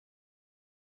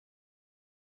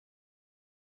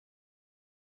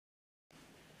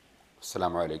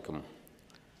അസ്സലാമു അലൈക്കും.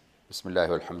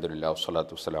 ബിസ്മില്ലാഹി വൽഹംദുലില്ലാഹി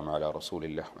വസ്സലാത്തു വസ്സലാമു അലാ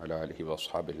റസൂലില്ലാഹി വഅലാ ആലിഹി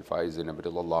വസ്ഹാബിഹിൽ ഫായിസിന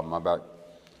ബിറിദല്ലാഹി അമ്മാ ബഅദ്.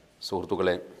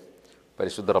 സുഹൃത്തുക്കളെ,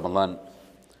 പരിശുദ്ധ റമളാൻ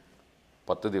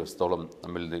 10 ദിവസത്തോളം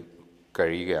നമ്മിൽ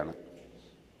കഴിയുകയാണ്.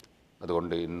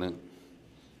 അതുകൊണ്ട് ഇന്ന്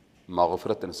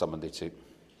മഗ്ഫിറത്തിനെ സംബന്ധിച്ച്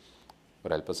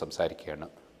ഒരല്പം സംസാരിക്കുകയാണ്.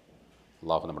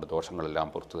 അള്ളാഹു നമ്മുടെ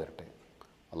ദോഷങ്ങളെല്ലാം പുറത്തു തരട്ടെ.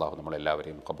 അള്ളാഹു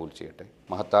നമ്മളെല്ലാവരെയും കബൂൽ ചെയ്യട്ടെ.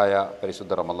 മഹത്തായ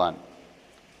പരിശുദ്ധ റമളാൻ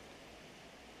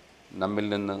നമ്മിൽ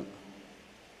നിന്ന്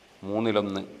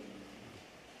 1/3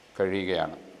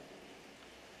 കഴിയുകയാണ്.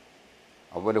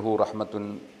 അവലുഹു റഹ്മത്തുൻ,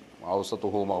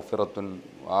 ഔസതുഹു മഗ്ഫിറത്തുൻ,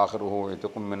 ആഖിറുഹു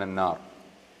ഇത്ഖും മിനന്നാർ.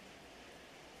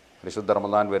 പരിശുദ്ധ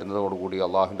റമളാൻ വരുന്നതോടുകൂടി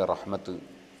അള്ളാഹുവിൻ്റെ റഹ്മത്ത്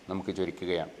നമുക്ക്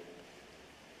ചൊരിക്കുകയാണ്.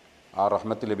 ആ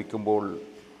റഹ്മത്ത് ലഭിക്കുമ്പോൾ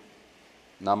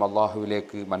നാം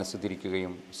അള്ളാഹുവിലേക്ക് മനസ്സ്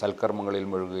തിരിക്കുകയും സൽക്കർമ്മങ്ങളിൽ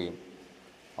മുഴുകുകയും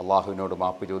അള്ളാഹുവിനോട്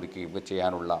മാപ്പ് ചോദിക്കുകയും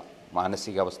ചെയ്യാനുള്ള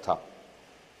മാനസികാവസ്ഥ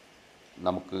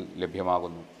നമുക്ക്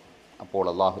ലഭ്യമാകുന്നു. അപ്പോൾ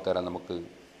അള്ളാഹു തആല നമുക്ക്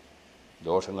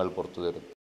ദോഷങ്ങൾ പുറത്തു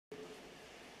തരുന്നു.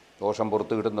 ദോഷം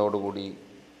പുറത്തു കിട്ടുന്നതോടുകൂടി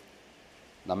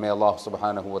നമ്മെ അള്ളാഹു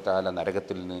സുബ്ഹാനഹു വ തആല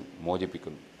നരകത്തിൽ നിന്ന്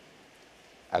മോചിപ്പിക്കുന്നു.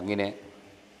 അങ്ങനെ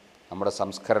നമ്മുടെ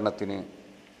സംസ്കരണത്തിന്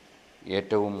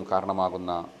ഏറ്റവും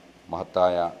കാരണമാകുന്ന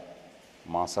മഹത്തായ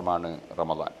മാസമാണ്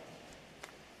റമളാൻ.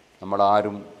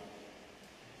 നമ്മളാരും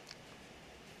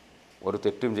ഒരു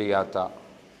തെറ്റും ചെയ്യാത്ത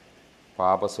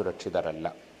പാപസുരക്ഷിതരല്ല.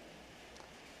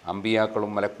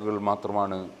 അമ്പിയാക്കളും മലക്കുകളും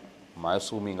മാത്രമാണ്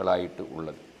മഅസൂമികളായിട്ട്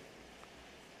ഉള്ളത്.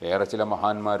 വേറെ ചില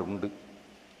മഹാന്മാരുണ്ട്,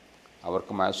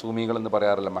 അവർക്ക് മഅസൂമികളെന്ന്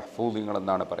പറയാറില്ല,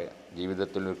 മഹ്ഫൂദികളെന്നാണ് പറയുക.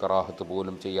 ജീവിതത്തിൽ ഒരു കറാഹത്ത്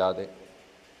പോലും ചെയ്യാതെ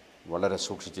വളരെ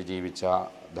സൂക്ഷിച്ച് ജീവിച്ച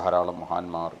ധാരാളം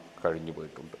മഹാന്മാർ കഴിഞ്ഞു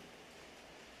പോയിട്ടുണ്ട്.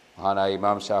 മഹാനായ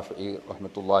ഇമാം ഷാഫിഈ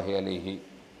റഹ്മത്തുള്ളാഹി അലൈഹി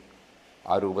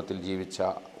ആ രൂപത്തിൽ ജീവിച്ച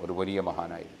ഒരു വലിയ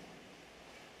മഹാനായിരുന്നു.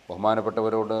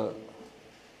 ബഹുമാനപ്പെട്ടവരോട്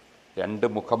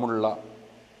 2 മുഖമുള്ള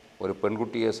ഒരു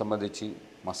പെൺകുട്ടിയെ സംബന്ധിച്ച്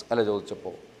മസ്അല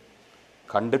ചോദിച്ചപ്പോൾ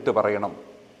കണ്ടിട്ട് പറയണം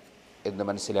എന്ന്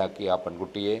മനസ്സിലാക്കി ആ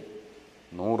പെൺകുട്ടിയെ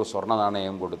 100 സ്വർണ്ണ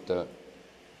നാണയം കൊടുത്ത്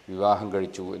വിവാഹം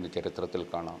കഴിച്ചു എന്ന് ചരിത്രത്തിൽ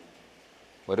കാണാം.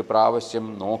 ഒരു പ്രാവശ്യം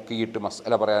നോക്കിയിട്ട്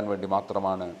മസ്അല പറയാൻ വേണ്ടി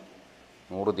മാത്രമാണ്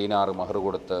 100 ദീനാർ മഹർ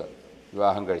കൊടുത്ത്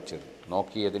വിവാഹം കഴിച്ചത്.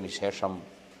 നോക്കിയതിന് ശേഷം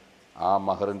ആ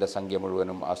മഹറിൻ്റെ സംഖ്യ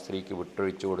മുഴുവനും ആ സ്ത്രീക്ക്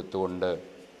വിട്ടൊഴിച്ചു കൊടുത്തുകൊണ്ട്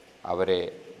അവരെ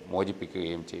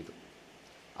മോചിപ്പിക്കുകയും ചെയ്തു.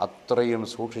 അത്രയും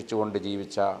സൂക്ഷിച്ചുകൊണ്ട്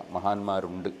ജീവിച്ച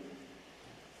മഹാന്മാരുണ്ട്.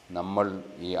 നമ്മൾ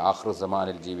ഈ ആഖിർ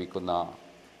സമാനിൽ ജീവിക്കുന്ന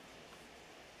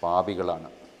പാപികളാണ്.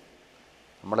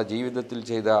 നമ്മുടെ ജീവിതത്തിൽ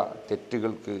ചെയ്ത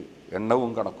തെറ്റുകൾക്ക്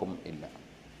എണ്ണവും കണക്കും ഇല്ല.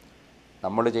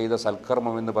 നമ്മൾ ചെയ്ത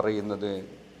സൽക്കർമ്മം എന്ന് പറയുന്നത്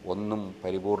ഒന്നും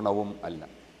പരിപൂർണവും അല്ല.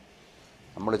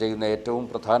 നമ്മൾ ചെയ്യുന്ന ഏറ്റവും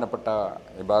പ്രധാനപ്പെട്ട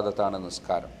ഇബാദത്താണ്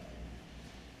നിസ്കാരം.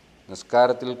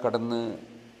 നിസ്കാരത്തിൽ കടന്ന്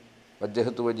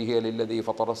വജ്ജഹത്തു വജ്ഹിയ ലില്ലദീ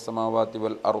ഫത്തറസ് സമാവാതി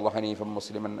വൽ അർള ഹനീഫൻ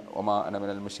മുസ്ലിമൻ വമാ അന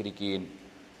മിനൽ മുശ്രിക്കീൻ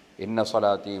ഇന്ന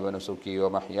സ്വലാത്തി വ നുസുക്കി വ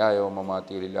മഹ്യായ വ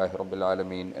മമാതി ലില്ലാഹി റബ്ബിൽ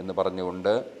ആലമീൻ എന്ന്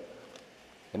പറഞ്ഞുകൊണ്ട്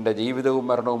എൻ്റെ ജീവിതവും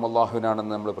മരണവും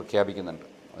അള്ളാഹുവിനാണെന്ന് നമ്മൾ പ്രഖ്യാപിക്കുന്നുണ്ട്.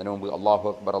 അതിനു മുമ്പ് അള്ളാഹു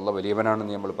അക്ബർ, അള്ളാഹ്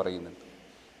വലിയവനാണെന്ന് നമ്മൾ പറയുന്നുണ്ട്.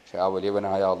 പക്ഷേ ആ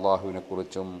വലിയവനായ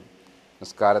അള്ളാഹുവിനെക്കുറിച്ചും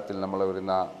നിസ്കാരത്തിൽ നമ്മൾ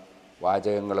വരുന്ന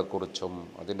വാചകങ്ങളെക്കുറിച്ചും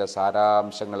അതിൻ്റെ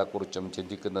സാരാംശങ്ങളെക്കുറിച്ചും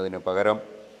ചിന്തിക്കുന്നതിന് പകരം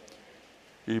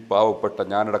ഈ പാവപ്പെട്ട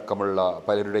ഞാനടക്കമുള്ള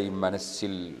പലരുടെയും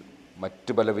മനസ്സിൽ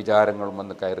മറ്റു പല വിചാരങ്ങളും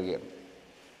വന്ന് കയറുകയാണ്.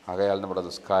 ആകയാൽ നമ്മുടെ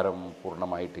നിസ്കാരം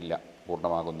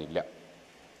പൂർണ്ണമാകുന്നില്ല.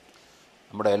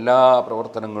 നമ്മുടെ എല്ലാ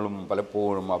പ്രവർത്തനങ്ങളും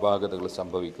പലപ്പോഴും അപാകതകൾ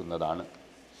സംഭവിക്കുന്നതാണ്.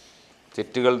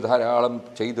 തെറ്റുകൾ ധാരാളം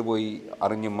ചെയ്തു പോയി,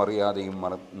 അറിഞ്ഞും അറിയാതെയും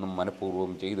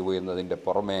മനഃപൂർവ്വം ചെയ്തു പോയി എന്നതിൻ്റെ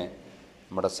പുറമെ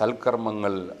നമ്മുടെ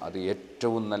സൽക്കർമ്മങ്ങൾ അത്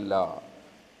ഏറ്റവും നല്ല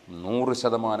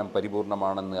 100%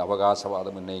 പരിപൂർണമാണെന്ന്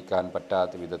അവകാശവാദം ഉന്നയിക്കാൻ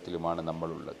പറ്റാത്ത വിധത്തിലുമാണ്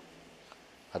നമ്മളുള്ളത്.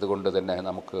 അതുകൊണ്ട് തന്നെ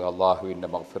നമുക്ക് അള്ളാഹുവിൻ്റെ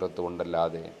മഗ്ഫിറത്ത്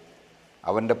കൊണ്ടല്ലാതെ,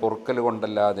 അവൻ്റെ പൊറുക്കൽ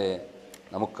കൊണ്ടല്ലാതെ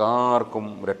നമുക്കാർക്കും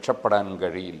രക്ഷപ്പെടാൻ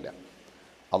കഴിയില്ല.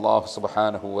 അള്ളാഹു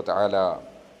സുബ്ഹാനഹു വ തആല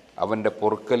അവൻ്റെ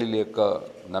പൊറുക്കലിലേക്ക്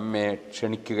നമ്മെ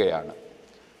ക്ഷണിക്കുകയാണ്.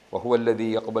 വഹുവല്ലദീ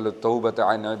യഖ്ബലു തൗബത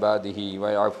അൻ ഇബാദിഹി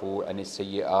വയഅഫു അനിസ്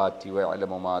സയ്യിആതി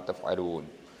വയഅലമു മാ തഫ്അലൂൻ.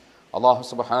 അള്ളാഹു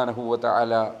സുബ്ഹാനഹു വ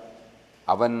തആല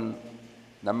അവൻ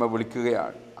നമ്മെ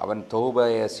വിളിക്കുകയാണ്. അവൻ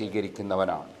തൗബയെ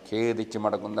സ്വീകരിക്കുന്നവനാണ്. ഖേദിച്ച്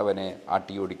മടങ്ങുന്നവനെ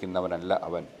ആട്ടിയോടിക്കുന്നവനല്ല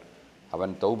അവൻ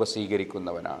തൗബ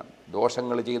സ്വീകരിക്കുന്നവനാണ്.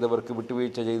 ദോഷങ്ങൾ ചെയ്തവർക്ക്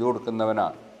വിട്ടുവീഴ്ച ചെയ്തു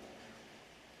കൊടുക്കുന്നവനാണ്.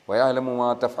 വയഅലമു മാ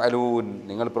തഫ്അലൂൻ,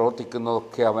 നിങ്ങൾ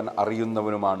പ്രവർത്തിക്കുന്നതൊക്കെ അവൻ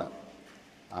അറിയുന്നവനുമാണ്.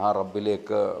 ആ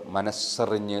റബ്ബിലേക്ക്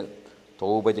മനസ്സറിഞ്ഞ്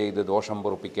തൗബ ചെയ്ത് ദോഷം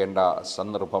പൊറുപ്പിക്കേണ്ട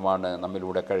സന്ദർഭമാണ്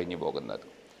നമ്മിലൂടെ കഴിഞ്ഞു പോകുന്നത്.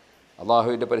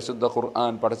 അള്ളാഹുവിൻ്റെ പരിശുദ്ധ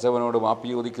ഖുർആൻ പടച്ചവനോട് മാപ്പ്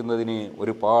ചോദിക്കുന്നതിന്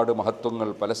ഒരുപാട് മഹത്വങ്ങൾ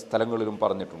പല സ്ഥലങ്ങളിലും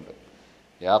പറഞ്ഞിട്ടുണ്ട്.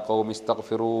 യാ ഖൗമി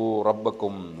ഇസ്തഗ്ഫിറൂ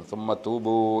റബ്ബക്കും സുമ്മ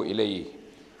തൂബൂ ഇലൈഹി.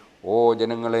 ഓ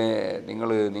ജനങ്ങളെ,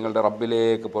 നിങ്ങളുടെ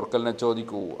റബ്ബിലേക്ക് പൊറുക്കലിനെ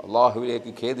ചോദിക്കൂ,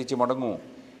 അള്ളാഹുവിലേക്ക് ഖേദിച്ച് മടങ്ങൂ.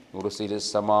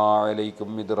 യുർസിലിസ് സമാഅ അലൈക്കും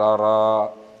മിദ്റാറാ,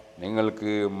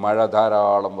 നിങ്ങൾക്ക് മഴ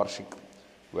ധാരാളം വർഷിക്കും.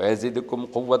 വയസിദുക്കും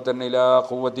ഖുവ്വത്തൻ ഇലാ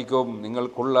ഖുവ്വതിക്കും,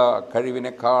 നിങ്ങൾക്കുള്ള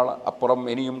കഴിവിനേക്കാൾ അപ്പുറം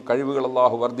ഇനിയും കഴിവുകൾ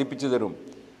അല്ലാഹു വർദ്ധിപ്പിച്ചു തരും.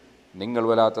 നിങ്ങൾ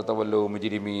വലാത്ത തവല്ലോ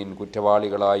മുജ്രിമീൻ,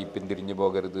 കുറ്റവാളികളായി പിന്തിരിഞ്ഞു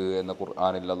പോകരുത് എന്ന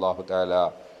ഖുർആനിൽ അല്ലാഹു തആല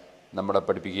നമ്മളെ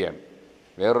പഠിപ്പിക്കുകയാണ്.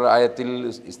 വേറൊരു ആയത്തിൽ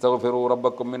ഇസ്തഗ്ഫിറൂ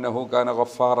റബ്ബക്കും ഇന്നഹു കാന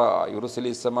ഗഫാറ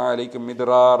യുർസിലിസ് സമാ അലൈക്കും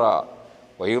മിദ്റാറ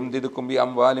വയുംദിദുക്കും ബി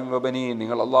അംവാലിൻ വബനീൻ,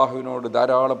 നിങ്ങൾ അല്ലാഹുവിനോട്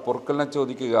ധാരാളം പൊറുക്കലിനെ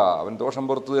ചോദിക്കുക, അവൻ ദോഷം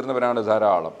പുറത്തു തരുന്നവനാണ്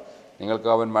ധാരാളം. നിങ്ങൾക്ക്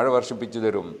അവൻ മഴ വർഷിപ്പിച്ചു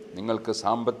തരും, നിങ്ങൾക്ക്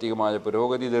സാമ്പത്തികമായ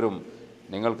പുരോഗതി തരും,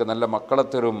 നിങ്ങൾക്ക് നല്ല മക്കളെ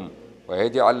തരും.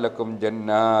 വയജഅൽ ലക്കും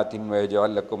ജന്നാത്തിൻ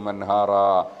വയജഅൽ ലക്കും അൻഹാറ,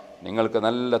 നിങ്ങൾക്ക്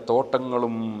നല്ല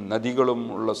തോട്ടങ്ങളും നദികളും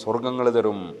ഉള്ള സ്വർഗ്ഗങ്ങൾ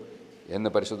തരും എന്ന്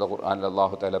പരിശുദ്ധ ഖുർആനിൽ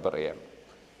അല്ലാഹു തആല പറയാണ്.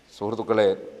 സുഹൃത്തുക്കളെ,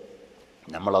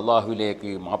 നമ്മൾ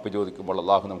അല്ലാഹുവിലേക്ക് മാപ്പ് ചോദിക്കുമ്പോൾ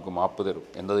അല്ലാഹു നമുക്ക് മാപ്പ് തരും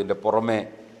എന്നതിൻ്റെ പുറമെ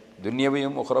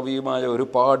ദുന്യവിയും ഉഖ്റവിയുമായ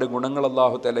ഒരുപാട് ഗുണങ്ങൾ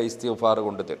അല്ലാഹു തആല ഇസ്തിഗ്ഫാർ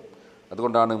കൊണ്ട് തരും.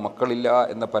 അതുകൊണ്ടാണ് മക്കളില്ല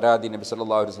എന്ന പരാതി നബി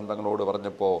സല്ലല്ലാഹു അലൈഹി വസല്ലം തങ്ങളോട്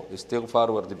പറഞ്ഞപ്പോൾ ഇസ്തിഗ്ഫാർ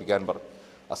വർദ്ധിപ്പിക്കാൻ പറഞ്ഞു.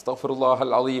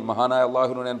 അസ്തഗ്ഫിറുല്ലാഹൽ അദീം, മഹാനായ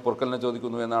അല്ലാഹുവിനോട് ഞാൻ പൊറുക്കലിനെ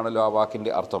ചോദിക്കുന്നു എന്നാണല്ലോ ആ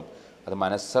വാക്കിൻ്റെ അർത്ഥം. അത്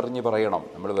മനസ്സറിഞ്ഞ് പറയണം.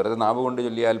 നമ്മൾ വെറുതെ നാവ് കൊണ്ട്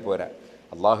ചൊല്ലിയാൽ പോരാ.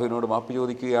 അല്ലാഹുവിനോട് മാപ്പ്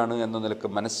ചോദിക്കുകയാണ് എന്ന നിലക്ക്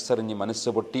മനസ്സറിഞ്ഞ് മനസ്സ്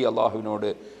പൊട്ടി അല്ലാഹുവിനോട്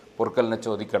പൊറുക്കലിനെ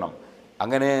ചോദിക്കണം.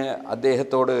 അങ്ങനെ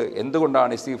അദ്ദേഹത്തോട്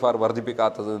എന്തുകൊണ്ടാണ് ഇസ്തിഗ്ഫാർ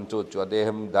വർദ്ധിപ്പിക്കാത്തതെന്ന് ചോദിച്ചു.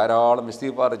 അദ്ദേഹം ധാരാളം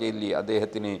ഇസ്തിഗ്ഫാർ ചൊല്ലി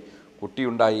അദ്ദേഹത്തിന്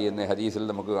കുട്ടിയുണ്ടായി എന്ന് ഹദീസിൽ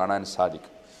നമുക്ക് കാണാൻ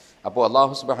സാധിക്കും. അപ്പോൾ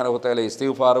അല്ലാഹു സുബ്ഹാനഹു വ തആല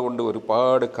ഇസ്തിഗ്ഫാർ കൊണ്ട്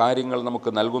ഒരുപാട് കാര്യങ്ങൾ നമുക്ക്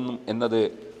നൽകുന്നു എന്നത്,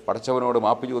 പടച്ചവനോട്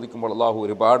മാപ്പ് ചോദിക്കുമ്പോൾ അല്ലാഹു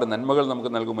ഒരുപാട് നന്മകൾ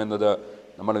നമുക്ക് നൽകുമെന്നത്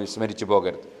നമ്മൾ വിസ്മരിച്ചു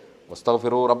പോകരുത്.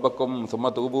 വസ്തഗ്ഫിറൂ റബ്ബക്കും സുമ്മ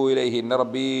തൂബൂ ഇലൈഹി ഇന്ന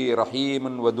റബ്ബീ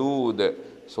റഹീമുൻ വദൂദ്,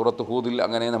 സൂറത്ത് ഹൂദിൽ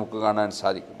അങ്ങനെ നമുക്ക് കാണാൻ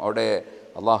സാധിക്കും. അവിടെ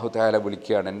അല്ലാഹു തആല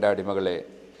വിളിക്കുകയാണ്, എൻ്റെ അടിമകളെ,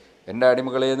 എൻ്റെ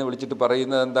അടിമകളെ എന്ന് വിളിച്ചിട്ട്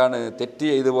പറയുന്നത് എന്താണ്? തെറ്റ്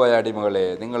ചെയ്തു പോയ അടിമകളെ,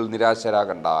 നിങ്ങൾ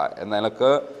നിരാശരാകണ്ട എന്ന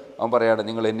നിലക്ക് അവൻ പറയാണ്,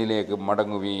 നിങ്ങൾ എന്നിലേക്ക്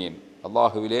മടങ്ങുവീൻ,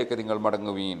 അള്ളാഹുവിലേക്ക് നിങ്ങൾ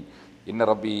മടങ്ങുവീൻ. ഇന്ന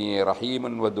റബ്ബി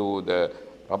റഹീമുൻ വദൂദ്,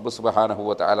 റബ്ബ് സുബ്ഹാനഹു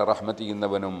വ തആല റഹ്മത്ത്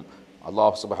ചെയ്യുന്നവനും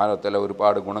അള്ളാഹു സുബ്ഹാനഹു വ തആല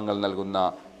ഒരുപാട് ഗുണങ്ങൾ നൽകുന്ന,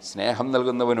 സ്നേഹം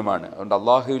നൽകുന്നവനുമാണ്. അതുകൊണ്ട്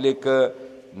അള്ളാഹുവിലേക്ക്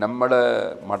നമ്മൾ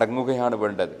മടങ്ങുകയാണ്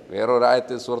വേണ്ടത്.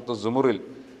 വേറൊരായത്ത് സൂറത്ത് സുമറിൽ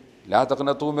ലാ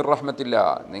തഖ്നതൂ മിർ റഹ്മത്തില്ലാ,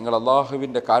 നിങ്ങൾ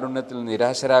അള്ളാഹുവിൻ്റെ കാരുണ്യത്തിൽ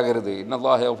നിരാശരാകരുത്.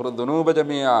 ഇന്നല്ലാഹ യഗ്ഫിറു ദുനൂബ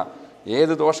ജമീഅ,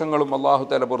 ഏത് ദോഷങ്ങളും അള്ളാഹു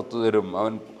തആല പുറത്തു തരും.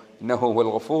 അവൻ ഇന്നഹു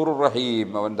ഹുവൽ ഗഫൂറുർ റഹീം,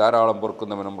 അവൻ ധാരാളം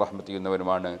പൊറുക്കുന്നവനും റഹ്മത്ത്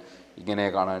ചെയ്യുന്നവനുമാണ്. ഇങ്ങനെ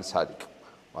കാണാൻ സാധിക്കും.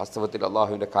 വാസ്തവത്തിൽ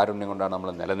അള്ളാഹുവിൻ്റെ കാരുണ്യം കൊണ്ടാണ് നമ്മൾ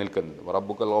നിലനിൽക്കുന്നത്.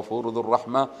 റബ്ബുക്കൽ ഗഫൂറു ദുർ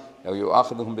റഹ്മ ലൗ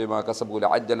യുആഖിദുഹും ബിമാ കസബു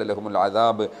ലഅജ്ജല ലഹുമുൽ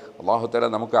അദാബ്, അള്ളാഹു തആല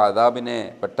നമുക്ക് അദാബിനെ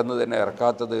പെട്ടെന്ന് തന്നെ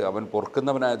ഇറക്കാത്തത് അവൻ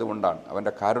പൊറുക്കുന്നവനായതുകൊണ്ടാണ്,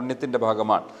 അവൻ്റെ കാരുണ്യത്തിൻ്റെ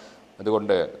ഭാഗമാണ്.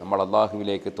 അതുകൊണ്ട് നമ്മൾ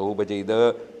അള്ളാഹുവിലേക്ക് തൗബ ചെയ്ത്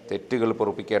തെറ്റുകൾ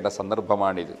പൊറുപ്പിക്കേണ്ട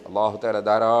സന്ദർഭമാണിത്. അള്ളാഹു തആല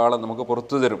ധാരാളം നമുക്ക്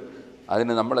പുറത്തു തരും.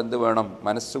 അതിന് നമ്മൾ എന്ത് വേണം?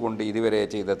 മനസ്സുകൊണ്ട് ഇതുവരെ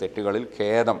ചെയ്ത തെറ്റുകളിൽ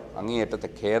ഖേദം, അങ്ങേയറ്റത്തെ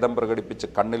ഖേദം പ്രകടിപ്പിച്ച്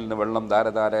കണ്ണിൽ നിന്ന് വെള്ളം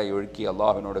ധാരധാരയായി ഒഴുക്കി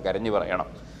അള്ളാഹുവിനോട് കരഞ്ഞു പറയണം.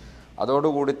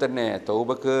 അതോടുകൂടി തന്നെ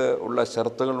തൗബക്ക് ഉള്ള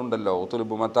ഷർത്തുകളുണ്ടല്ലോ.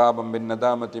 ഉത്ലുബു മതാബൻ ബിൻ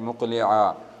നദാമത്തി മുഖ്ലിഅ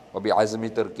വബി അസ്മി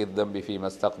തർക്കി ദംബി ഫീ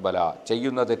മസ്തഖ്ബല,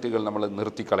 ചെയ്യുന്ന തെറ്റുകൾ നമ്മൾ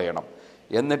നിർത്തിക്കളയണം.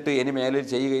 എന്നിട്ട് ഇനി മേലിൽ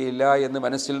ചെയ്യുകയില്ല എന്ന്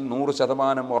മനസ്സിൽ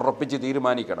 100% ഉറപ്പിച്ച്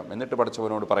തീരുമാനിക്കണം. എന്നിട്ട്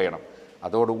പടച്ചവനോട് പറയണം.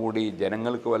 അതോടുകൂടി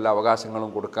ജനങ്ങൾക്ക് വല്ല അവകാശങ്ങളും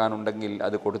കൊടുക്കാനുണ്ടെങ്കിൽ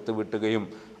അത് കൊടുത്തു വിട്ടുകയും,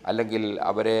 അല്ലെങ്കിൽ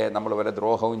അവരെ നമ്മൾ വല്ല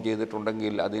ദ്രോഹവും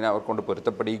ചെയ്തിട്ടുണ്ടെങ്കിൽ അതിനെ അവർ കൊണ്ട്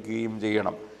പൊരുത്തപ്പെടിക്കുകയും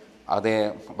ചെയ്യണം. അതേ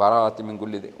ബറാഅത്ത് മിൻ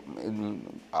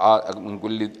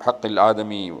കുല്ലി ഹഖിൽ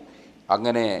ആദമി,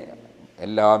 അങ്ങനെ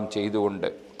എല്ലാം ചെയ്തുകൊണ്ട്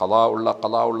ഖളാ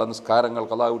ഉള്ള നിസ്കാരങ്ങൾ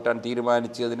ഖളാ വിട്ടാൻ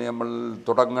തീരുമാനിച്ച് അതിന് നമ്മൾ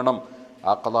തുടങ്ങണം,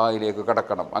 ആ ഖളായിലേക്ക്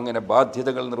കടക്കണം. അങ്ങനെ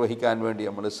ബാധ്യതകൾ നിർവഹിക്കാൻ വേണ്ടി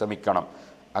നമ്മൾ ശ്രമിക്കണം.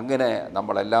 അങ്ങനെ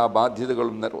നമ്മളെല്ലാ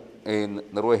ബാധ്യതകളും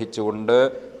നിർവഹിച്ചുകൊണ്ട്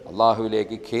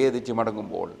അള്ളാഹുവിലേക്ക് ഖേദിച്ച്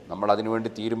മടങ്ങുമ്പോൾ, നമ്മൾ അതിനുവേണ്ടി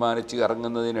തീരുമാനിച്ച്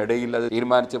ഇറങ്ങുന്നതിനിടയിൽ അത്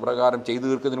തീരുമാനിച്ച പ്രകാരം ചെയ്തു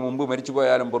തീർക്കുന്നതിന് മുമ്പ് മരിച്ചു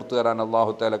പോയാലും പുറത്തു തരാൻ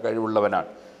അള്ളാഹു തആല കഴിവുള്ളവനാണ്.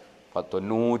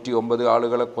 99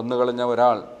 ആളുകളെ കൊന്നുകളഞ്ഞ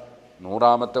ഒരാൾ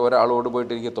 100ാമത്തെ ഒരാളോട്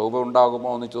പോയിട്ട് എനിക്ക് തൗബ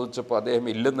ഉണ്ടാകുമോ എന്ന് ചോദിച്ചപ്പോൾ അദ്ദേഹം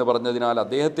ഇല്ലെന്ന് പറഞ്ഞതിനാൽ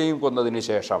അദ്ദേഹത്തെയും കൊന്നതിന്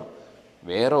ശേഷം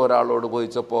വേറെ ഒരാളോട്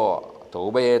ചോദിച്ചപ്പോൾ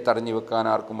തൗബയെ തടഞ്ഞു വെക്കാൻ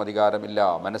ആർക്കും അധികാരമില്ല,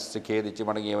 മനസ്സ് ഖേദിച്ച്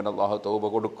മടങ്ങിയവൻ അള്ളാഹു തൗബ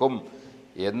കൊടുക്കും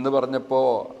എന്ന് പറഞ്ഞപ്പോൾ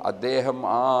അദ്ദേഹം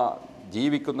ആ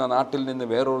ജീവിക്കുന്ന നാട്ടിൽ നിന്ന്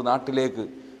വേറൊരു നാട്ടിലേക്ക്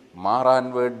മാറാൻ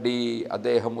വേണ്ടി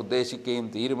അദ്ദേഹം ഉദ്ദേശിക്കുകയും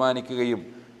തീരുമാനിക്കുകയും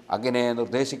അങ്ങനെ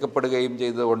നിർദ്ദേശിക്കപ്പെടുകയും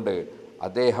ചെയ്തുകൊണ്ട്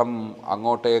അദ്ദേഹം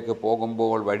അങ്ങോട്ടേക്ക്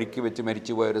പോകുമ്പോൾ വഴിക്ക് വെച്ച്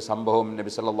മരിച്ചുപോയൊരു സംഭവം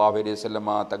നബി സല്ലല്ലാഹു അലൈഹി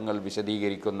വസല്ലമ തങ്ങൾ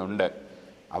വിശദീകരിക്കുന്നുണ്ട്.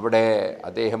 അവിടെ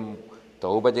അദ്ദേഹം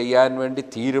തൗബ ചെയ്യാൻ വേണ്ടി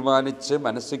തീരുമാനിച്ച്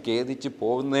മനസ്സ് ഖേദിച്ച്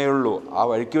പോകുന്നേ ഉള്ളൂ. ആ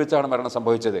വഴിക്ക് വെച്ചാണ് മരണം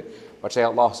സംഭവിച്ചത്. പക്ഷേ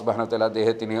അല്ലാഹു സുബ്ഹാനഹു വ തആല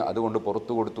അദ്ദേഹത്തിന് അതുകൊണ്ട്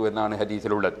പുറത്തു കൊടുത്തു എന്നാണ്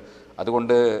ഹദീസിലുള്ളത്.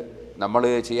 അതുകൊണ്ട് നമ്മൾ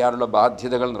ചെയ്യാനുള്ള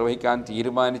ബാധ്യതകൾ നിർവഹിക്കാൻ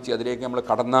തീരുമാനിച്ച് അതിലേക്ക് നമ്മൾ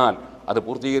കടന്നാൽ അത്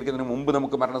പൂർത്തീകരിക്കുന്നതിന് മുമ്പ്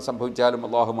നമുക്ക് മരണം സംഭവിച്ചാലും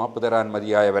അള്ളാഹു മാപ്പ് തരാൻ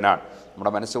മതിയായവനാണ്.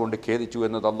 നമ്മുടെ മനസ്സുകൊണ്ട് ഖേദിച്ചു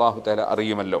എന്നത് അള്ളാഹു തആല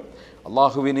അറിയുമല്ലോ.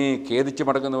 അള്ളാഹുവിന് ഖേദിച്ച്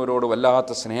മടങ്ങുന്നവരോട്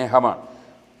വല്ലാത്ത സ്നേഹമാണ്.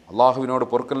 അള്ളാഹുവിനോട്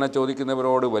പൊറുക്കലിനെ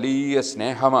ചോദിക്കുന്നവരോട് വലിയ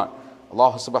സ്നേഹമാണ്.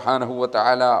 അല്ലാഹു സുബ്ഹാനഹു വ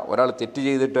തആല ഒരാൾ തെറ്റ്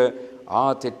ചെയ്തിട്ട് ആ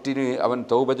തെറ്റിന് അവൻ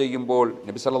തൗബ ചെയ്യുമ്പോൾ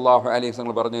നബി സല്ലല്ലാഹു അലൈഹി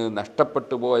വസല്ലം പറഞ്ഞു,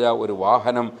 നഷ്ടപ്പെട്ടു പോയ ഒരു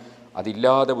വാഹനം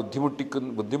അതില്ലാതെ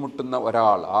ബുദ്ധിമുട്ടുന്ന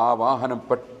ഒരാൾ ആ വാഹനം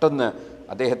പെട്ടെന്ന്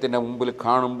അദ്ദേഹത്തിൻ്റെ മുമ്പിൽ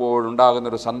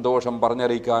കാണുമ്പോഴുണ്ടാകുന്നൊരു സന്തോഷം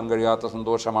പറഞ്ഞറിയിക്കാൻ കഴിയാത്ത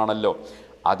സന്തോഷമാണല്ലോ.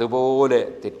 അതുപോലെ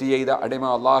തെറ്റ് ചെയ്ത അടിമ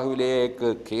അള്ളാഹുവിലേക്ക്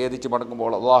ഖേദിച്ച്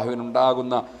മടങ്ങുമ്പോൾ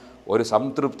അള്ളാഹുവിനുണ്ടാകുന്ന ഒരു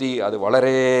സംതൃപ്തി അത്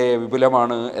വളരെ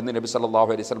വിപുലമാണ് എന്ന് നബി സല്ലല്ലാഹു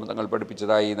അലൈഹി വസല്ലം തങ്ങൾ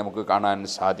പഠിപ്പിച്ചതായി നമുക്ക് കാണാൻ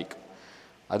സാധിക്കും.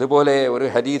 അതുപോലെ ഒരു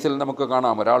ഹദീസിൽ നമുക്ക്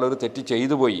കാണാം, ഒരാളൊരു തെറ്റ്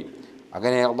ചെയ്തു പോയി,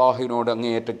 അങ്ങനെ അള്ളാഹുവിനോട്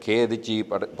അങ്ങേയറ്റം ഖേദിച്ച്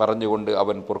പറഞ്ഞുകൊണ്ട്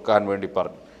അവൻ പൊറുക്കാൻ വേണ്ടി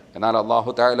പറഞ്ഞു. എന്നാൽ അല്ലാഹു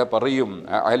തആല പറയും,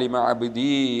 അലിമ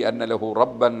അബ്ദി അന്ന ലഹു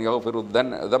റബ്ബൻ യഗ്ഫിറു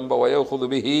ദൻബ വയഖുദു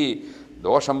ബിഹി,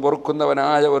 ദോഷം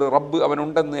പൊറുക്കുന്നവനായ ഒരു റബ്ബ്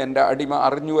അവനുണ്ടെന്ന് എൻ്റെ അടിമ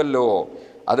അറിഞ്ഞുവല്ലോ.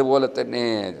 അതുപോലെ തന്നെ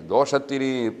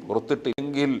ദോഷത്തിന്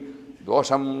പുറത്തിട്ടെങ്കിൽ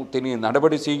ദോഷത്തിന്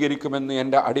നടപടി സ്വീകരിക്കുമെന്ന്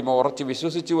എൻ്റെ അടിമ ഉറച്ച്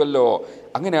വിശ്വസിച്ചുവല്ലോ.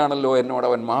 അങ്ങനെയാണല്ലോ എന്നോട്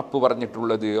അവൻ മാപ്പ്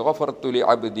പറഞ്ഞിട്ടുള്ളത്. ഗഫർതു ലി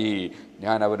അബ്ദി,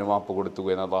 ഞാൻ അവന് മാപ്പ് കൊടുത്തു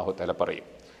എന്ന് അല്ലാഹു തആല പറയും.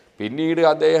 പിന്നീട്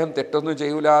അദ്ദേഹം തെറ്റൊന്നും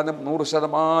ചെയ്യൂല എന്ന്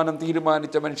 100%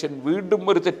 തീരുമാനിച്ച മനുഷ്യൻ വീണ്ടും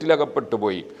ഒരു തെറ്റിലകപ്പെട്ടു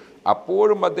പോയി.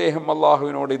 അപ്പോഴും അദ്ദേഹം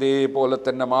അള്ളാഹുവിനോട് ഇതേപോലെ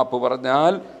തന്നെ മാപ്പ്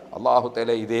പറഞ്ഞാൽ അള്ളാഹു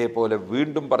തആല ഇതേപോലെ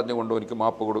വീണ്ടും പറഞ്ഞുകൊണ്ട്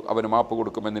അവന് മാപ്പ്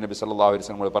കൊടുക്കുമെന്ന് നബി സല്ലല്ലാഹു അലൈഹി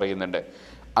വസല്ലം പറയുന്നുണ്ട്.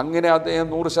 അങ്ങനെ അദ്ദേഹം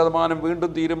 100%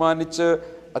 വീണ്ടും തീരുമാനിച്ച്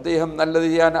അദ്ദേഹം നല്ലത്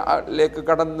ചെയ്യാനിലേക്ക്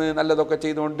കടന്ന് നല്ലതൊക്കെ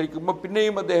ചെയ്തുകൊണ്ടിരിക്കുമ്പോൾ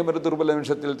പിന്നെയും അദ്ദേഹം ഒരു ദുർബല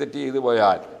നിമിഷത്തിൽ തെറ്റ് ചെയ്തു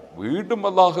പോയാൽ വീണ്ടും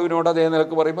അള്ളാഹുവിനോട് അതേ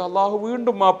നിലക്ക് പറയുമ്പോൾ അള്ളാഹു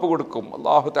വീണ്ടും മാപ്പ് കൊടുക്കും.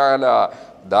 അള്ളാഹു തആല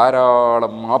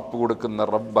ധാരാളം മാപ്പ് കൊടുക്കുന്ന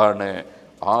റബ്ബാണ്.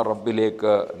 ആ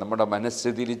റബ്ബിലേക്ക് നമ്മുടെ മനസ്സ്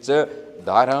തിരിച്ച്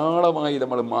ധാരാളമായി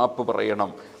നമ്മൾ മാപ്പ് പറയണം.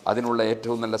 അതിനുള്ള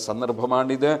ഏറ്റവും നല്ല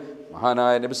സന്ദർഭമാണിത്.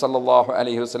 മഹാനായ നബി സല്ലല്ലാഹു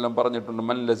അലൈഹി വസല്ലം പറഞ്ഞിട്ടുണ്ട്,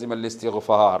 മൻ ലസിമൽ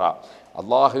ഇസ്തിഗ്ഫാറ,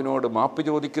 അള്ളാഹുവിനോട് മാപ്പ്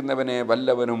ചോദിക്കുന്നവനെ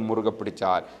വല്ലവനും മുറുകെ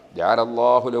പിടിച്ചാൽ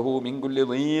ജഅലല്ലാഹു ലഹു മിൻ കുല്ലി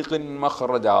ദീഖിൻ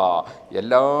മഖ്റജ,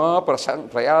 എല്ലാ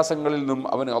പ്രയാസങ്ങളിൽ നിന്നും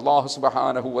അവന് അല്ലാഹു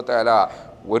സുബ്ഹാനഹു വ തആല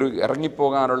ഒരു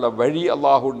ഇറങ്ങിപ്പോകാനുള്ള വഴി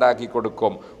അള്ളാഹു ഉണ്ടാക്കി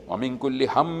കൊടുക്കും. വമിൻ കുല്ലി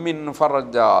ഹമ്മിൻ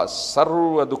ഫറജ,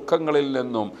 സർവ്വ ദുഃഖങ്ങളിൽ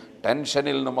നിന്നും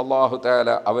ടെൻഷനിൽ നിന്നും അല്ലാഹു തആല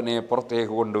അവനെ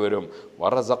പുറത്തേക്ക് കൊണ്ടുവരും.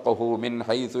 വറസഖഹു മിൻ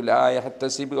ഹൈസു ലാ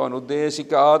യഹ്തസിബ്, അവൻ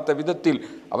ഉദ്ദേശിക്കാത്ത വിധത്തിൽ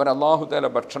അവൻ അല്ലാഹു തആല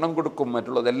ഭക്ഷണം കൊടുക്കും,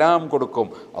 മറ്റുള്ളതെല്ലാം കൊടുക്കും.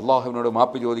 അള്ളാഹുവിനോട്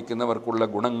മാപ്പ് ചോദിക്കുന്നവർക്കുള്ള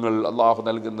ഗുണങ്ങൾ അള്ളാഹു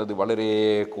നൽകുന്നത് വളരെ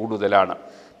കൂടുതലാണ്.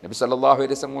 നബി സല്ലല്ലാഹു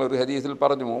അലൈഹി വസല്ലം ഒരു ഹദീസിൽ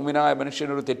പറഞ്ഞു, മുഅ്മിനായ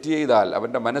മനുഷ്യനൊരു തെറ്റ് ചെയ്താൽ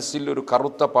അവൻ്റെ മനസ്സിൽ ഒരു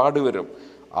കറുത്ത പാട് വരും.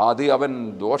 അത് അവൻ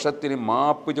ദോഷത്തിന്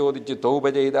മാപ്പ് ചോദിച്ച് തൗബ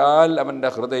ചെയ്താൽ അവൻ്റെ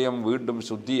ഹൃദയം വീണ്ടും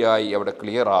ശുദ്ധിയായി അവിടെ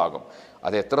ക്ലിയറാകും.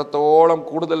 അത് എത്രത്തോളം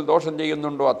കൂടുതൽ ദോഷം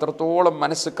ചെയ്യുന്നുണ്ടോ അത്രത്തോളം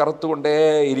മനസ്സ്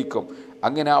കറുത്തുകൊണ്ടേയിരിക്കും.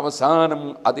 അങ്ങനെ അവസാനം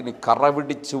അതിന്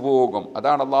കറപിടിച്ചു പോകും.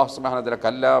 അതാണ് അല്ലാഹു സുബ്ഹാനഹു വ തആല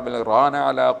കല്ലാ ബൽ റാന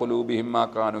അലാ ഖുലൂബിഹിം മാ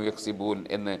കാനൂ യക്സിബൂൻ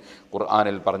എന്ന്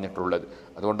ഖുർആനിൽ പറഞ്ഞിട്ടുള്ളത്.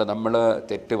 അതുകൊണ്ട് നമ്മൾ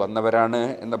തെറ്റ് വന്നവരാണ്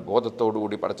എന്ന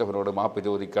ബോധത്തോടുകൂടി പടച്ചവനോട് മാപ്പ്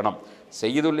ചോദിക്കണം.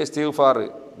 സയ്യിദുൽ ഇസ്തിഗ്ഫാർ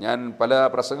ഞാൻ പല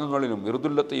പ്രസംഗങ്ങളിലും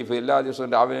വിർദുൽ ലത്തീഫ് എല്ലാ ദിവസവും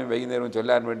രാവിലെയും വൈകുന്നേരവും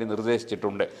ചൊല്ലാൻ വേണ്ടി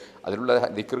നിർദ്ദേശിച്ചിട്ടുണ്ട്. അതിലുള്ള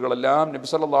ദിക്റുകളെല്ലാം നബി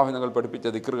സല്ലല്ലാഹു അലൈഹി വസല്ലം പഠിപ്പിച്ച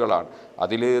ദിക്റുകളാണ്.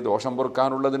 അതിൽ ദോഷം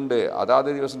പൊറുക്കാനുള്ളതുണ്ട്, അതാത്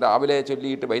ദിവസം രാവിലെ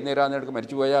ചൊല്ലിയിട്ട് വൈകുന്നേരം നേരത്ത്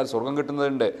മരിച്ചു പോയാൽ സ്വർഗം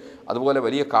കിട്ടുന്നതുണ്ട്, അതുപോലെ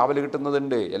വലിയ കാവൽ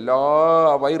കിട്ടുന്നതുണ്ട്, എല്ലാ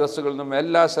വൈറസുകളിൽ നിന്നും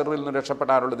എല്ലാ ഷർറിൽ നിന്നും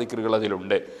രക്ഷപ്പെടാനുള്ള ദിക്റുകൾ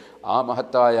അതിലുണ്ട്. ആ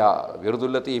മഹത്തായ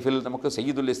വിർദുൽ ലത്തീഫിൽ നമുക്ക്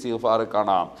സയ്യിദുൽ ഇസ്തിഗ്ഫാർ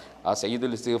കാണാം. ആ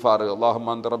സയ്യിദുൽ ഇസ്തിഗ്ഫാർ അല്ലാഹുമ്മ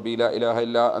അൻത റബ്ബി ലാ ഇലാഹ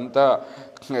ഇല്ലാ അൻത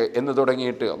എന്ന്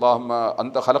തുടങ്ങിയിട്ട് അല്ലാഹുമ്മ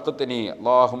അൻത ഖലഖ്തനി,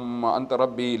 അല്ലാഹുമ്മ അൻത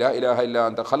റബ്ബി ലാ ഇലാഹ ഇല്ലാ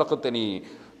അൻത ഖലഖ്തനി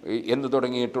എന്ന്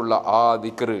തുടങ്ങിയിട്ടുള്ള ആ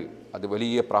ദിക്റ് അത്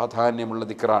വലിയ പ്രാധാന്യമുള്ള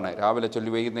ദിക്റാണ്. രാവിലെ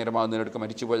ചൊല്ലി വൈകുന്നേരമാകുന്നതിനടുക്ക്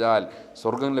മരിച്ചു പോയാൽ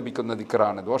സ്വർഗം ലഭിക്കുന്ന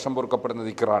ദിക്റാണ്, ദോഷം പൊറുക്കപ്പെടുന്ന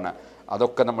ദിക്റാണ്.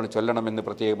 അതൊക്കെ നമ്മൾ ചൊല്ലണമെന്ന്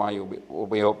പ്രത്യേകമായി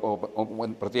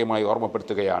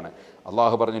ഓർമ്മപ്പെടുത്തുകയാണ്.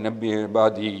 അള്ളാഹു പറഞ്ഞു, നബി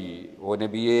ഇബാദി, ഓ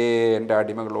നബിയേ എൻ്റെ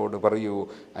അടിമകളോട് പറയൂ,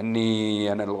 അന്നീ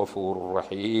അനൽ ഗഫൂർ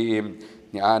റഹീം,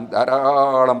 ഞാൻ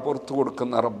ധാരാളം പുറത്തു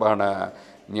കൊടുക്കുന്ന റബ്ബാണ്,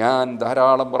 ഞാൻ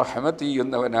ധാരാളം റഹ്മത്ത്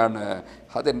ചെയ്യുന്നവനാണ്.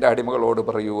 അതെൻ്റെ അടിമകളോട്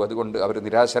പറയൂ. അതുകൊണ്ട് അവർ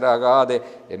നിരാശരാകാതെ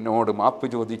എന്നോട് മാപ്പ്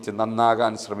ചോദിച്ച്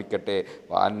നന്നാകാൻ ശ്രമിക്കട്ടെ.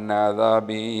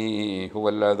 വഅന്നദാബി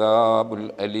ഹുവൽ അദാബുൽ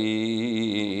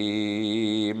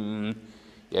അലീം,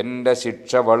 എൻ്റെ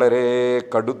ശിക്ഷ വളരെ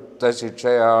കടുത്ത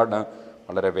ശിക്ഷയാണ്,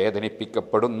 വളരെ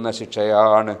വേദനിപ്പിക്കപ്പെടുന്ന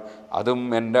ശിക്ഷയാണ്. അതും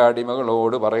എൻ്റെ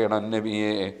അടിമകളോട് പറയണം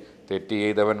നബിയേ. തെറ്റ്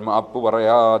ചെയ്തവൻ മാപ്പ്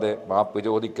പറയാതെ, മാപ്പ്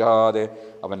ചോദിക്കാതെ,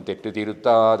 അവൻ തെറ്റ്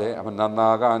തിരുത്താതെ, അവൻ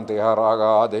നന്നാകാൻ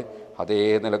തയ്യാറാകാതെ അതേ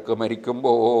നിലക്ക്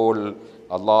മരിക്കുമ്പോൾ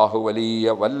അള്ളാഹു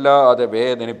വല്ലാതെ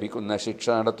വേദനിപ്പിക്കുന്ന ശിക്ഷ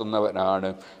നടത്തുന്നവനാണ്.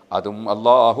 അതും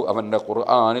അള്ളാഹു അവൻ്റെ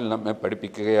ഖുർആനിൽ നമ്മെ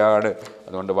പഠിപ്പിക്കുകയാണ്.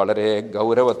 അതുകൊണ്ട് വളരെ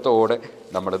ഗൗരവത്തോടെ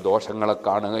നമ്മൾ ദോഷങ്ങളെ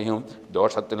കാണുകയും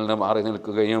ദോഷത്തിൽ നിന്ന് മാറി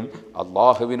നിൽക്കുകയും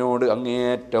അള്ളാഹുവിനോട്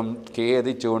അങ്ങേയറ്റം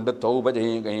ഖേദിച്ചുകൊണ്ട് തൗബ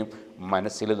ചെയ്യുകയും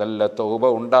മനസ്സിൽ നല്ല തൗബ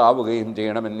ഉണ്ടാവുകയും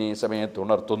ചെയ്യണമെന്ന് ഈ സമയത്ത്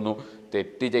ഉണർത്തുന്നു.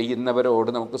 തെറ്റ് ചെയ്യുന്നവരോട്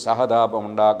നമുക്ക് സഹതാപം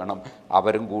ഉണ്ടാകണം.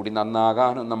 അവരും കൂടി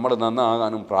നന്നാകാനും നമ്മൾ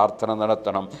നന്നാകാനും പ്രാർത്ഥന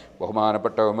നടത്തണം.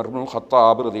 ബഹുമാനപ്പെട്ട ഉമർ ഇബ്നുൽ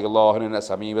ഖത്താബ് റളിയല്ലാഹു അൻഹുവിന്റെ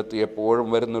സമീപത്ത് എപ്പോഴും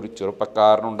വരുന്നൊരു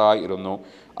ചെറുപ്പക്കാരനുണ്ടായിരുന്നു.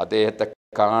 അദ്ദേഹത്തെ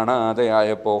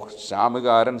കാണാതെയായപ്പോൾ,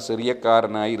 ഷാമുകാരൻ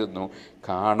സിറിയക്കാരനായിരുന്നു,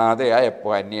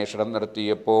 കാണാതെയായപ്പോൾ അന്വേഷണം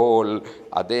നടത്തിയപ്പോൾ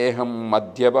അദ്ദേഹം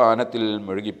മദ്യപാനത്തിൽ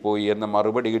മുഴുകിപ്പോയി എന്ന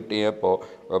മറുപടി കിട്ടിയപ്പോൾ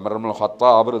ഉമർ ഇബ്നുൽ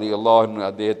ഖത്താബ് റളിയല്ലാഹു അൻഹു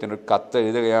അദ്ദേഹത്തിന് ഒരു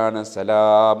കത്തെഴുതുകയാണ്.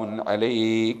 സലാമുൻ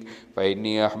അലൈക്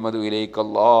ഫഇന്നി അഹ്മദു ഇലൈക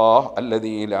അല്ലാഹ്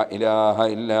അല്ലദീ ലാ ഇലാഹ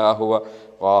ഇല്ലാ ഹുവ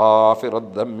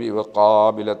ഗാഫിറദ് ദംബി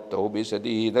വഖാബിലത് തൗബി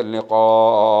ശദീദൽ ഇഖാബ്.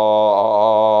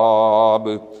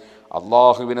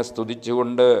 അള്ളാഹുവിനെ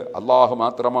സ്തുതിച്ചുകൊണ്ട്, അള്ളാഹു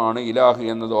മാത്രമാണ് ഇലാഹ്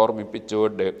എന്നത്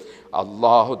ഓർമ്മിപ്പിച്ചുകൊണ്ട്,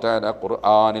 അള്ളാഹു തആല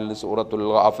ഖുർആനിൽ സൂറത്തുൽ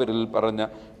ഗാഫിറിൽ പറഞ്ഞ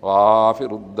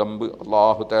ഗാഫിറുദ്ദംബ്,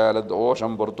 അള്ളാഹു തആല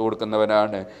ദോഷം പുറത്തു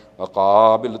കൊടുക്കുന്നവനാണ്,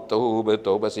 വഖാബിൽ തൗബ്,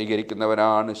 തൗബ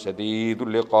സ്വീകരിക്കുന്നവനാണ്,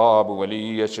 ശദീദുൽ ഇഖാബ്,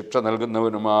 വലിയ ശിക്ഷ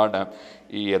നൽകുന്നവനുമാണ്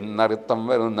എന്നർത്ഥം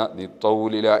വരുന്ന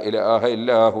ഖൗലി ലാ ഇലാഹ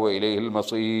ഇല്ലാ ഹുവ ഇലൈഹിൽ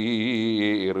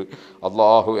മസീർ.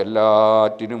 അള്ളാഹു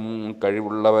എല്ലാറ്റിനും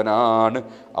കഴിവുള്ളവനാണ്,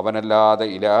 അവനല്ലാതെ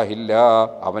ഇലാഹില്ല,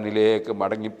 അവനിലേക്ക്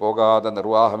മടങ്ങിപ്പോകാതെ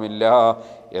നിർവാഹമില്ല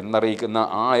എന്നറിയിക്കുന്ന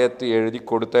ആയത്ത് എഴുതി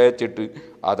കൊടുത്തയച്ചിട്ട്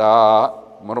അതാ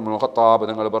ഉമർ ഇബ്നുൽ ഖത്താബ്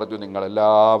നിങ്ങൾ പറഞ്ഞു,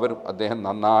 നിങ്ങളെല്ലാവരും അദ്ദേഹം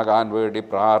നന്നാകാൻ വേണ്ടി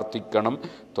പ്രാർത്ഥിക്കണം,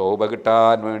 തൗബ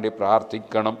കിട്ടാൻ വേണ്ടി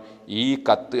പ്രാർത്ഥിക്കണം. ഈ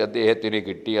കത്ത് അദ്ദേഹത്തിന്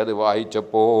കിട്ടിയത്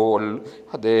വായിച്ചപ്പോൾ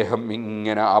അദ്ദേഹം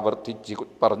ഇങ്ങനെ ആവർത്തിച്ച്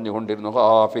പറഞ്ഞുകൊണ്ടിരുന്നു,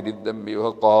 ഗാഫിരിദ് ദംബി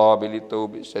വഖാബിലി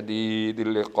തൗബി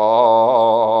ശദീദിൽ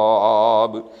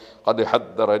ഇഖാബ് ഖദ്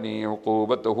ഹദ്ദറനി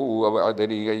ഉഖൂബതഹു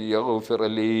വവഅദനി അൻ യഗ്ഫിറ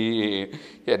ലീ.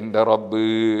 എൻ്റെ റബ്ബ്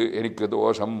എനിക്ക്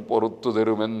ദോഷം പുറത്തു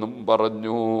തരുമെന്നും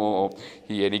പറഞ്ഞു,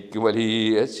 എനിക്ക്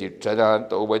വലിയ ശിക്ഷ ഞാൻ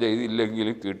തൗബ ചെയ്തില്ലെങ്കിൽ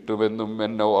കിട്ടുമെന്നും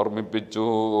എന്നെ ഓർമ്മിപ്പിച്ചു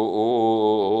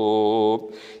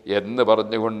എന്ന്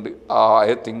പറഞ്ഞുകൊണ്ട്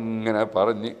ആയത്തിങ്ങനെ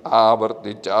പറഞ്ഞ്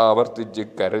ആവർത്തിച്ച്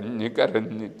കരഞ്ഞ്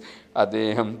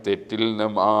അദ്ദേഹം തെറ്റിൽ നിന്ന്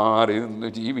മാറി നിന്ന്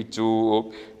ജീവിച്ചു.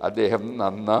 അദ്ദേഹം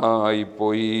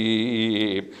നന്നായിപ്പോയി.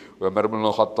 ഉമർ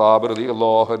ഇബ്നുൽ ഖത്താബ്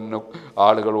റളിയല്ലാഹു അൻഹു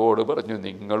ആളുകളോട് പറഞ്ഞു,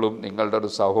 നിങ്ങളും നിങ്ങളുടെ ഒരു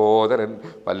സഹോദരൻ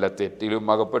വല്ല തെറ്റിലും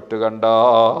അകപ്പെട്ട്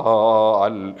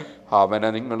കണ്ടാൽ അവനെ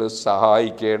നിങ്ങൾ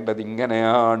സഹായിക്കേണ്ടത്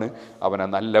ഇങ്ങനെയാണ്, അവനെ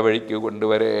നല്ല വഴിക്ക്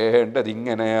കൊണ്ടുവരേണ്ടത്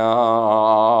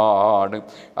ഇങ്ങനെയാണ്.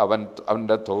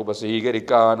 അവൻ്റെ തൗബ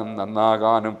സ്വീകരിക്കാനും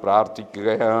നന്നാകാനും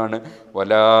പ്രാർത്ഥിക്കുകയാണ്.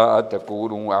 വലാ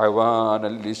തകൂനു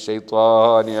അഅ്വാനൻ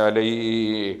ലിശ്ശൈത്വാനി അലൈഹി.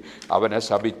 അവനെ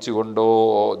ശപിച്ചുകൊണ്ടോ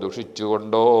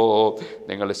ദുഷിച്ചുകൊണ്ടോ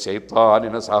നിങ്ങൾ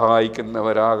ശൈത്താനിനെ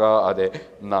സഹായിക്കുന്നവരാകാതെ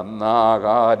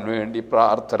നന്നാകാൻ വേണ്ടി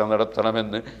പ്രാർത്ഥന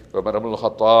നടത്തണമെന്ന് ഉമർ ഇബ്നുൽ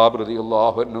ഖത്താബ്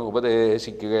റളിയല്ലാഹു അൻഹു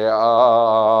ഉപദേശിക്കുകയാണ്.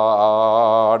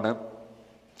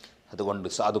 അതുകൊണ്ട്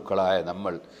സാധുക്കളായ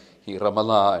നമ്മൾ ഈ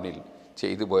റമളാനിൽ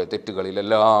ചെയ്തു പോയ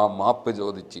തെറ്റുകളിലെല്ലാം മാപ്പ്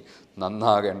ചോദിച്ച്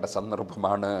നന്നാകേണ്ട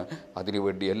സന്ദർഭമാണ്.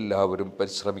 അതിനുവേണ്ടി എല്ലാവരും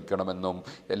പരിശ്രമിക്കണമെന്നും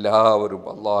എല്ലാവരും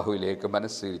അള്ളാഹുവിലേക്ക്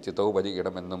മനസ്സുവെച്ച് തൗബ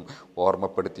ചെയ്യണമെന്നും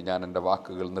ഓർമ്മപ്പെടുത്തി ഞാൻ എൻ്റെ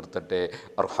വാക്കുകൾ നിർത്തട്ടെ.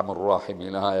 അർഹമർ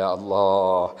റഹീമീനായ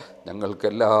അല്ലാഹ്,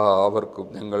 ഞങ്ങൾക്കെല്ലാവർക്കും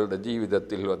ഞങ്ങളുടെ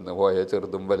ജീവിതത്തിൽ വന്നു പോയ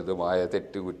ചെറുതും വലുതുമായ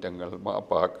തെറ്റുകുറ്റങ്ങൾ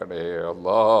മാപ്പാക്കണേ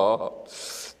അല്ലാഹ്.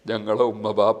 ഞങ്ങളെ ഉമ്മ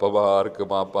ബാപ്പമാർക്ക്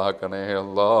മാപ്പാക്കണേ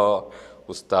അല്ലാഹ്.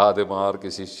 ഉസ്താദുമാർക്ക്,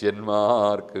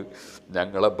 ശിഷ്യന്മാർക്ക്,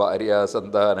 ഞങ്ങളെ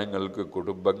ഭാര്യാസന്താനങ്ങൾക്ക്,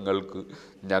 കുടുംബങ്ങൾക്ക്,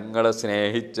 ഞങ്ങളെ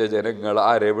സ്നേഹിച്ച ജനങ്ങൾ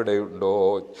ആരെവിടെയുണ്ടോ,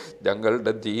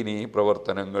 ഞങ്ങളുടെ ദീനീ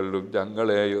പ്രവർത്തനങ്ങളിലും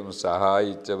ഞങ്ങളെയും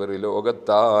സഹായിച്ചവർ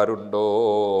ലോകത്താരുണ്ടോ,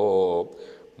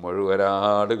 മുഴുവൻ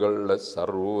ആളുകളുടെ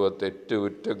സർവ്വ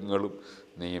തെറ്റുകുറ്റങ്ങളും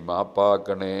നീ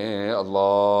മാപ്പാക്കണേ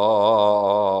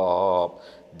അല്ലാഹ്.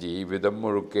 ജീവിതം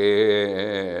മുഴുക്കെ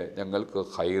ഞങ്ങൾക്ക്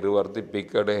ഖൈറ്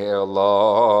വർദ്ധിപ്പിക്കണേ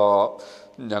അല്ലാഹ്.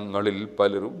 ഞങ്ങളിൽ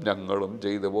പലരും ഞങ്ങളും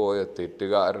ചെയ്തു പോയ തെറ്റ്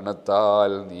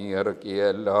കാരണത്താൽ നീ ഇറക്കിയ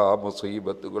എല്ലാ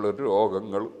മുസീബത്തുകളും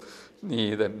രോഗങ്ങളും നീ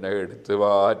തന്നെ എടുത്തു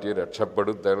മാറ്റി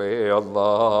രക്ഷപ്പെടുത്തണേ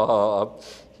അല്ലാഹ്.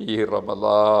 ഈ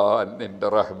റമളാൻ നിൻ്റെ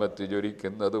റഹ്മത്ത്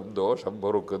ചൊരിക്കുന്നതും ദോഷം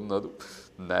പൊറുക്കുന്നതും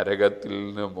നരകത്തിൽ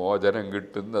നിന്ന് മോചനം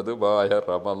കിട്ടുന്നതുമായ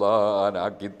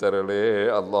റമളാനാക്കിത്തരണേ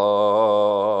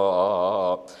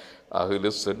അല്ലാഹ്.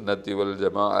 അഹ്ലുസുന്നത്തി വൽ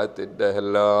ജമാഅത്തിൻ്റെ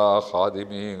എല്ലാ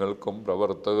ഖാദിമീങ്ങൾക്കും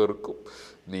പ്രവർത്തകർക്കും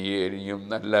നീ ഇനിയും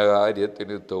നല്ല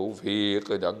കാര്യത്തിന്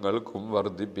തൗഫീഖ് ഞങ്ങൾക്കും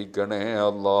വർദ്ധിപ്പിക്കണേ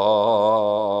അല്ലാഹ്.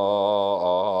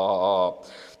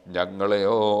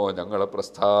 ഞങ്ങളെയോ ഞങ്ങളെ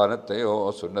പ്രസ്ഥാനത്തെയോ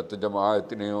സുന്നത്ത്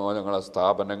ജമാഅത്തിനെയോ ഞങ്ങളെ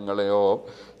സ്ഥാപനങ്ങളെയോ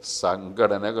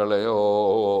സംഘടനകളെയോ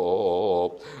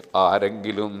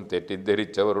ആരെങ്കിലും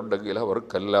തെറ്റിദ്ധരിച്ചവരുണ്ടെങ്കിൽ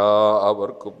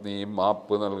അവർക്കെല്ലാവർക്കും നീ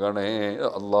മാപ്പ് നൽകണേ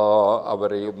അല്ലാഹ്.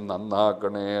 അവരെയും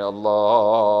നന്നാക്കണേ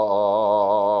അല്ലാഹ്.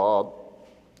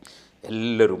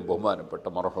 എല്ലാവരും ബഹുമാനപ്പെട്ട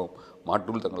മർഹൂം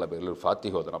മാട്ടൂൽ തങ്ങളുടെ പേരിൽ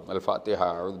ഫാത്തിഹ ഓതണം. അൽ ഫാത്തിഹ.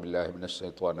 അഊദു ബില്ലാഹി മിനശ്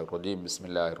ശൈത്വാനിർ റജീം.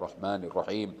 ബിസ്മില്ലാഹിർ റഹ്മാനിർ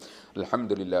റഹീം.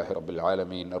 അൽഹംദുലില്ലാഹി റബ്ബിൽ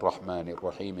ആലമീൻ അർറഹ്മാനിർ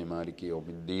റഹീം മാലികി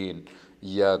യൗമിദ്ദീൻ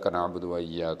ഇയ്യാക നഅ്ബുദു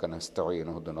വഇയ്യാക നസ്തഈൻ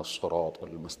ഇഹ്ദിനസ്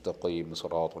സിറാത്തൽ മുസ്തഖീം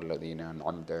സിറാത്തൽ ലദീന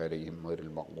അൻഅംത അലൈഹിം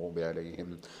ഗൈറിൽ മഗ്ദൂബി അലൈഹിം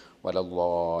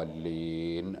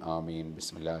വലദ്ദാല്ലീൻ ആമീൻ.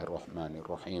 ബിസ്മില്ലാഹിർ റഹ്മാനിർ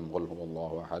റഹീം. ഖുൽ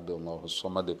ഹുവല്ലാഹു അഹദ് അല്ലാഹുസ്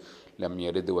സമദ് ലം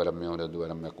യലിദ് വലം യൂലദ്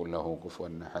വലം യകുൽ ലഹു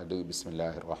കുഫുവൻ അഹദ്.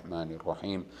 ബിസ്മില്ലാഹിർ റഹ്മാനിർ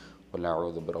റഹീം. قل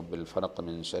أعوذ برب الفلق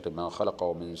من شر ما خلق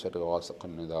ومن شر غاسق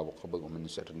إذا وقب ومن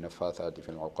شر النفاثات في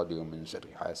العقد ومن شر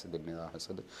حاسد إذا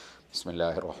حسد. بسم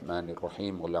الله الرحمن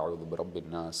الرحيم. قل أعوذ برب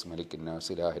الناس ملك الناس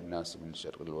إله الناس من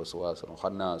شر الوسواس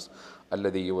الخناس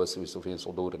الذي يوسوس في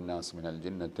صدور الناس من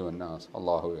الجنة والناس.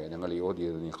 الله ഞങ്ങൾ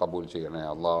ഓതിയത് നീ ഖബൂൽ ചെയ്യണേ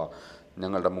അല്ലാഹ്.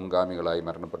 ഞങ്ങളുടെ മുൻഗാമികളായി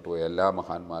മരണപ്പെട്ടുപോയ എല്ലാ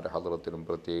മഹാന്മാരുടെ ഹദ്റത്തിലും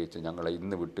പ്രത്യേകിച്ച് ഞങ്ങളെ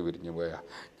ഇന്ന് വിട്ടുപിരിഞ്ഞു പോയ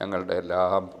ഞങ്ങളുടെ എല്ലാ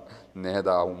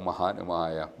നേതാവും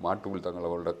മഹാനുമായ മാട്ടൂൽ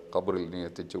തങ്ങളുടെ ഖബറിൽ നീ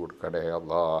എത്തിച്ചു കൊടുക്കണേ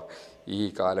അല്ലാഹ്. ഈ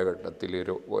കാലഘട്ടത്തിൽ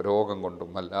രോഗം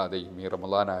കൊണ്ടും അല്ലാതെയും ഈ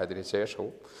റമളാനായതിനു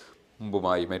ശേഷവും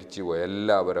മുമ്പുമായി മരിച്ചുപോയ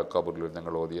എല്ലാവരും ഖബറിലും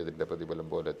ഞങ്ങൾ ഓതിയതിൻ്റെ പ്രതിഫലം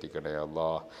പോലെ എത്തിക്കണേ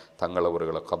അല്ലാഹ്.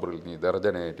 തങ്ങളവറുകളെ ഖബറിൽ നീ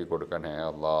ദർജനയേറ്റി കൊടുക്കണേ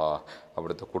അല്ലാഹ്.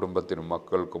 അവിടുത്തെ കുടുംബത്തിനും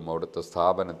മക്കൾക്കും അവിടുത്തെ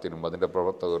സ്ഥാപനത്തിനും അതിൻ്റെ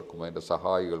പ്രവർത്തകർക്കും അതിൻ്റെ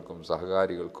സഹായികൾക്കും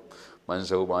സഹകാരികൾക്കും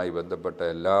മനുഷ്യവുമായി ബന്ധപ്പെട്ട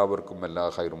എല്ലാവർക്കും എല്ലാ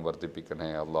ഖൈറും വർദ്ധിപ്പിക്കണേ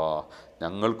അല്ലാഹ്.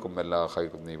 ഞങ്ങൾക്കും എല്ലാ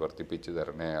ഖൈറും നീ വർദ്ധിപ്പിച്ചു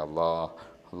തരണേ അല്ലാഹ്.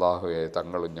 അള്ളാഹുവെ,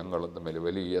 തങ്ങളും ഞങ്ങളും തമ്മിൽ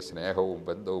വലിയ സ്നേഹവും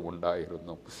ബന്ധവും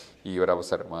ഉണ്ടായിരുന്നു. ഈ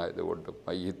ഒരവസരമായതുകൊണ്ട്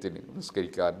മയ്യത്തിന്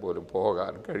നിസ്കരിക്കാൻ പോലും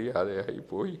പോകാൻ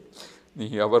കഴിയാതെയായിപ്പോയി. നീ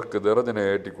അവർക്ക്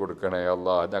ദർജനയേറ്റി കൊടുക്കണേ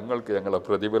അല്ലാഹ്. ഞങ്ങൾക്ക് ഞങ്ങളെ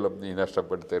പ്രതിഫലം നീ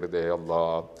നഷ്ടപ്പെടുത്തരുതേ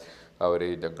അല്ലാഹ്.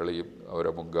 അവരെയും ഞങ്ങളെയും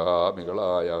അവരെ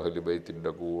മുൻഗാമികളായ അഹ്ലു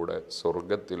ബൈത്തിൻ്റെ കൂടെ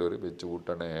സ്വർഗത്തിൽ ഒരുമിച്ച്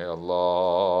കൂട്ടണേ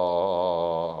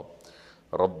അല്ലാഹ്.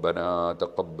 ربنا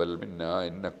تقبل منا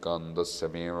إنك أنت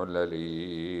السميع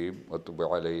العليم وتب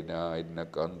علينا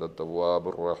إنك أنت التواب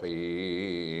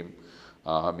الرحيم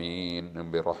آمين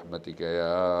برحمتك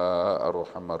يا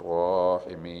أرحم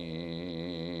الراحمين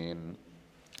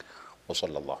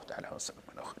وصلى الله تعالى وسلم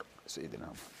على خير سيدنا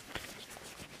محمد.